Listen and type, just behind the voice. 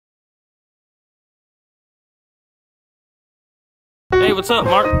Hey, what's up,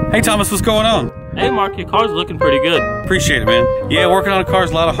 Mark? Hey, Thomas, what's going on? Hey, Mark, your car's looking pretty good. Appreciate it, man. Yeah, working on a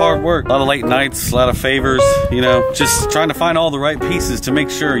car's a lot of hard work. A lot of late nights, a lot of favors, you know. Just trying to find all the right pieces to make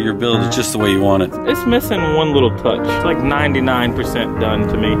sure your build is just the way you want it. It's missing one little touch. It's like 99% done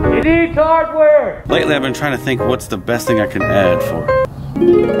to me. It needs hardware! Lately, I've been trying to think what's the best thing I can add for it.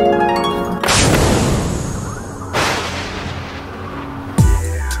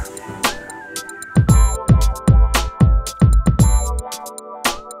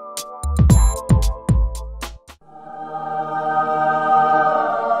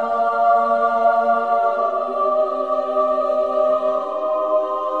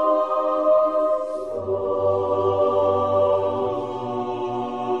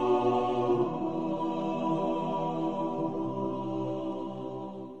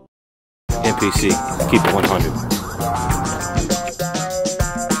 EP.6, keep it 100.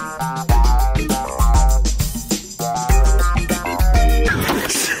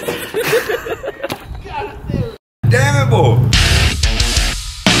 Damn it, boy!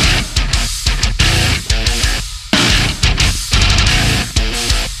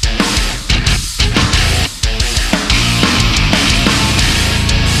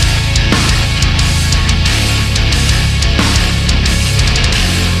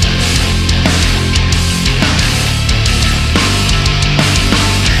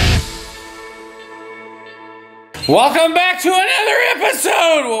 Welcome back to another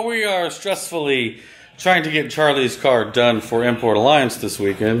episode where we are stressfully trying to get Charlie's car done for Import Alliance this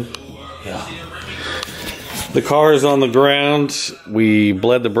weekend. Yeah. The car is on the ground. We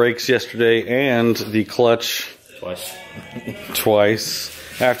bled the brakes yesterday and the clutch twice.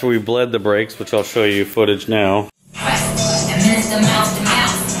 After we bled the brakes, which I'll show you footage now.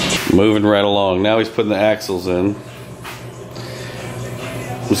 Moving right along. Now he's putting the axles in.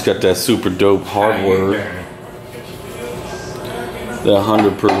 He's got that super dope hardware. The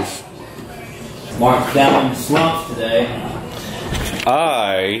 100 proof. Mark's down in the slumps today.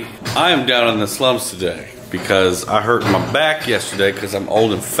 I am down in the slumps today because I hurt my back yesterday because I'm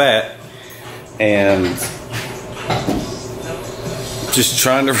old and fat and just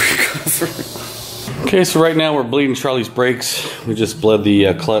trying to recover. Okay, so right now we're bleeding Charlie's brakes. We just bled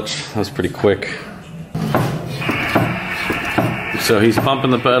the clutch. That was pretty quick. So he's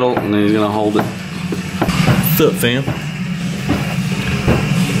pumping the pedal and then he's gonna hold it. What's up, fam?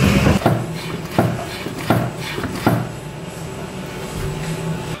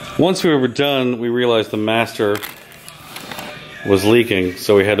 Once we were done, we realized the master was leaking,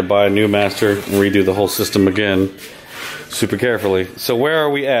 so we had to buy a new master and redo the whole system again, super carefully. So where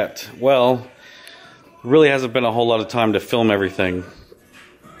are we at? Well, really hasn't been a whole lot of time to film everything.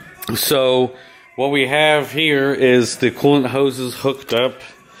 So what we have here is the coolant hoses hooked up,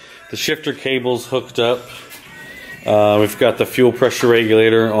 the shifter cables hooked up. We've got the fuel pressure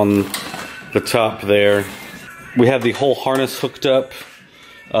regulator on the top there. We have the whole harness hooked up.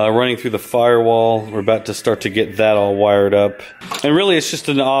 Running through the firewall. We're about to start to get that all wired up. And really it's just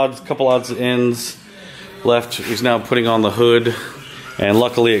couple odds and ends left. He's now putting on the hood. And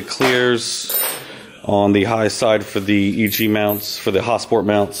luckily it clears on the high side for the EG mounts, for the Hotsport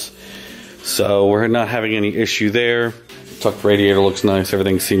mounts. So we're not having any issue there. Tucked radiator looks nice.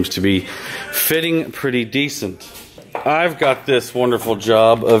 Everything seems to be fitting pretty decent. I've got this wonderful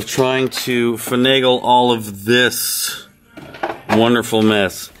job of trying to finagle all of this wonderful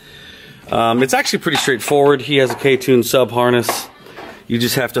mess. It's actually pretty straightforward. He has a K-Tune sub harness. You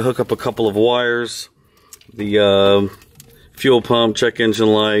just have to hook up a couple of wires. The fuel pump, check engine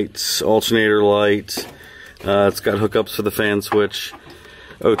lights, alternator light. It's got hookups for the fan switch,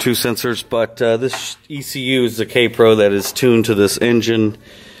 O2 sensors. But this ECU is the K-Pro that is tuned to this engine.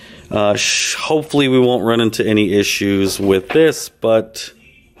 Hopefully we won't run into any issues with this, but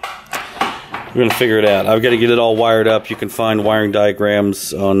we're gonna figure it out. I've got to get it all wired up. You can find wiring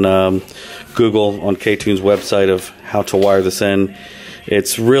diagrams on Google, on K-Tune's website, of how to wire this in.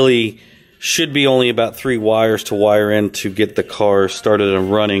 It's really should be only about 3 wires to wire in to get the car started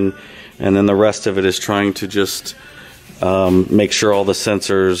and running, and then the rest of it is trying to just make sure all the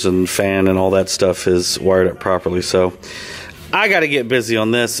sensors and fan and all that stuff is wired up properly. So I got to get busy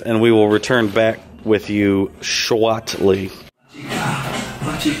on this, and we will return back with you shortly.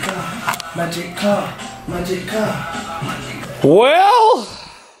 Magic car. Well,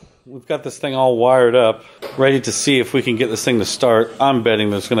 we've got this thing all wired up, ready to see if we can get this thing to start. I'm betting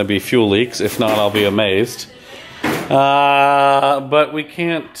there's going to be fuel leaks. If not, I'll be amazed. But we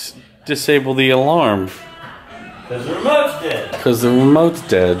can't disable the alarm. Because the remote's dead. Because the remote's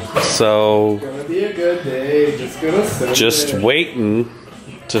dead. So, It's gonna be a good day. just waiting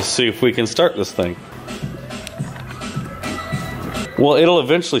to see if we can start this thing. Well, it'll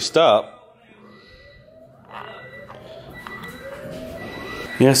eventually stop.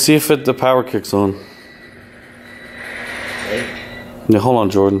 Yeah, see if the power kicks on. Wait. Yeah, hold on,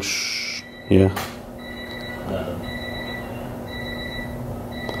 Jordan. Shh. Yeah. No.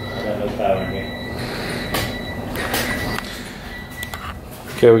 I got no power in here.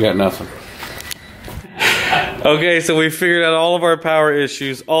 Okay, we got nothing. Okay, so we figured out all of our power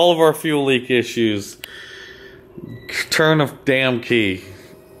issues, all of our fuel leak issues. Turn a damn key.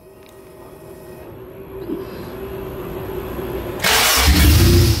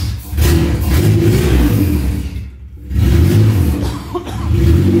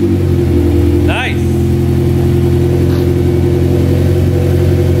 Nice.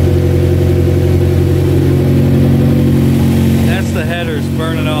 That's the headers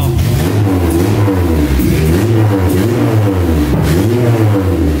burning off.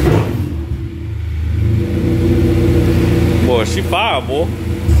 Boy, she fire, boy.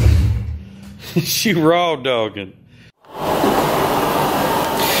 She raw dogging.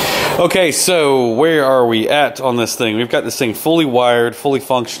 Okay, so where are we at on this thing? We've got this thing fully wired, fully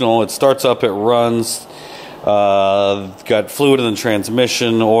functional. It starts up, it runs. Got fluid in the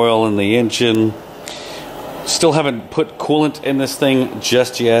transmission, oil in the engine. Still haven't put coolant in this thing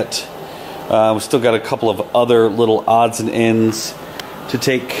just yet. We've still got a couple of other little odds and ends to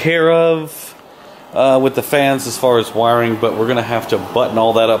take care of with the fans as far as wiring, but we're gonna have to button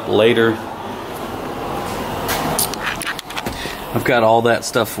all that up later. I've got all that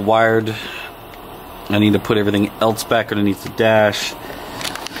stuff wired. I need to put everything else back underneath the dash.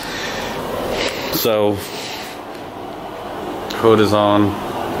 So, hood is on.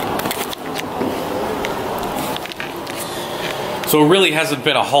 So it really hasn't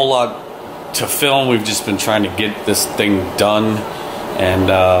been a whole lot to film. We've just been trying to get this thing done, and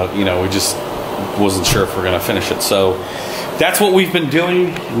you know, we just wasn't sure if we're gonna finish it. So that's what we've been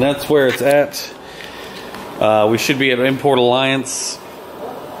doing, and that's where it's at. We should be at Import Alliance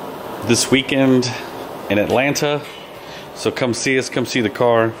this weekend in Atlanta. So come see us, come see the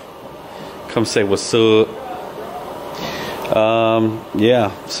car, come say what's up.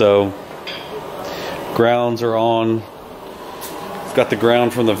 Yeah, so grounds are on. I've got the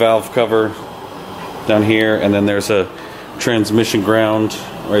ground from the valve cover down here, and then there's a transmission ground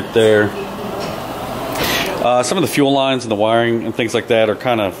right there. Some of the fuel lines and the wiring and things like that are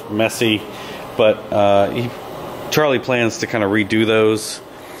kind of messy, but Charlie plans to kind of redo those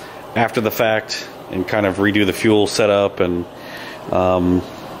after the fact and kind of redo the fuel setup and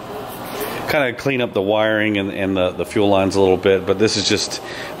kind of clean up the wiring and the fuel lines a little bit. But this is just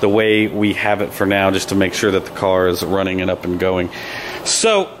the way we have it for now, just to make sure that the car is running and up and going.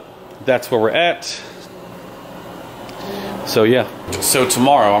 So that's where we're at. So yeah, so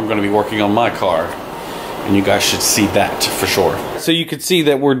tomorrow I'm going to be working on my car, and you guys should see that for sure. So you can see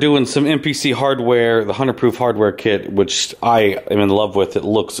that we're doing some MPC hardware, the 100-proof hardware kit, which I am in love with. It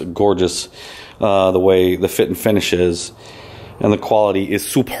looks gorgeous, the way the fit and finish is, and the quality is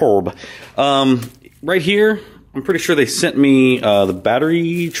superb. Right here, I'm pretty sure they sent me the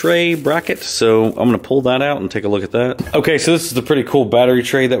battery tray bracket, so I'm going to pull that out and take a look at that. Okay, so this is the pretty cool battery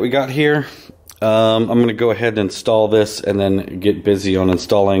tray that we got here. I'm going to go ahead and install this and then get busy on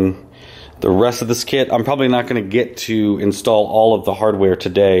installing the rest of this kit. I'm probably not going to get to install all of the hardware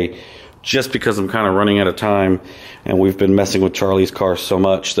today, just because I'm kind of running out of time, and we've been messing with Charlie's car so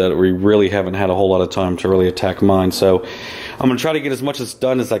much that we really haven't had a whole lot of time to really attack mine. So I'm going to try to get as much as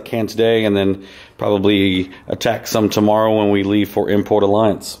done as I can today, and then probably attack some tomorrow when we leave for Import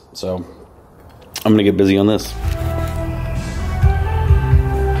Alliance. So I'm going to get busy on this.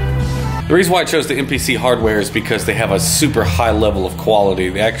 The reason why I chose the MPC hardware is because they have a super high level of quality.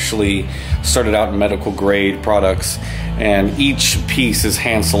 They actually started out in medical grade products, and each piece is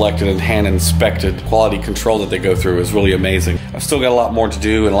hand selected and hand inspected. Quality control that they go through is really amazing. I've still got a lot more to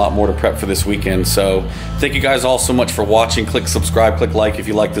do and a lot more to prep for this weekend, so thank you guys all so much for watching. Click subscribe, click like if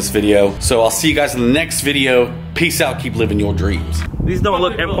you like this video. So I'll see you guys in the next video. Peace out, keep living your dreams. These don't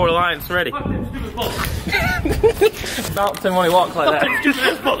look Import Alliance ready. Bouncing when he walks like that.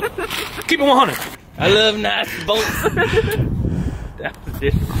 Keep it 100. I love nice bolts. That's the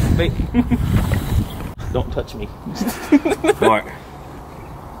disrespect. Don't touch me. Mark,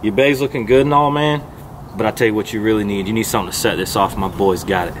 your bay's looking good and all, man, but I tell you what you really need. You need something to set this off. My boy's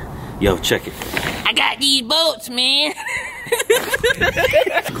got it. Yo, check it. I got these bolts, man.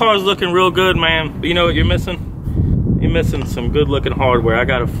 Car's looking real good, man, but you know what you're missing? You're missing some good looking hardware. I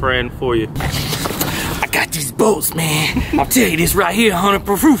got a friend for you. I got these bolts, man. I'll tell you this right here,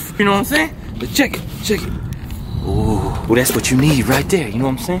 100-proof. You know what I'm saying? But check it, check it. Ooh, well, that's what you need right there. You know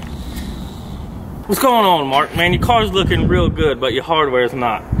what I'm saying? What's going on, Mark? Man, your car's looking real good, but your hardware's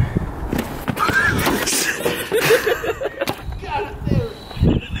not.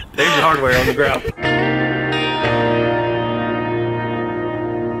 There's your hardware on the ground.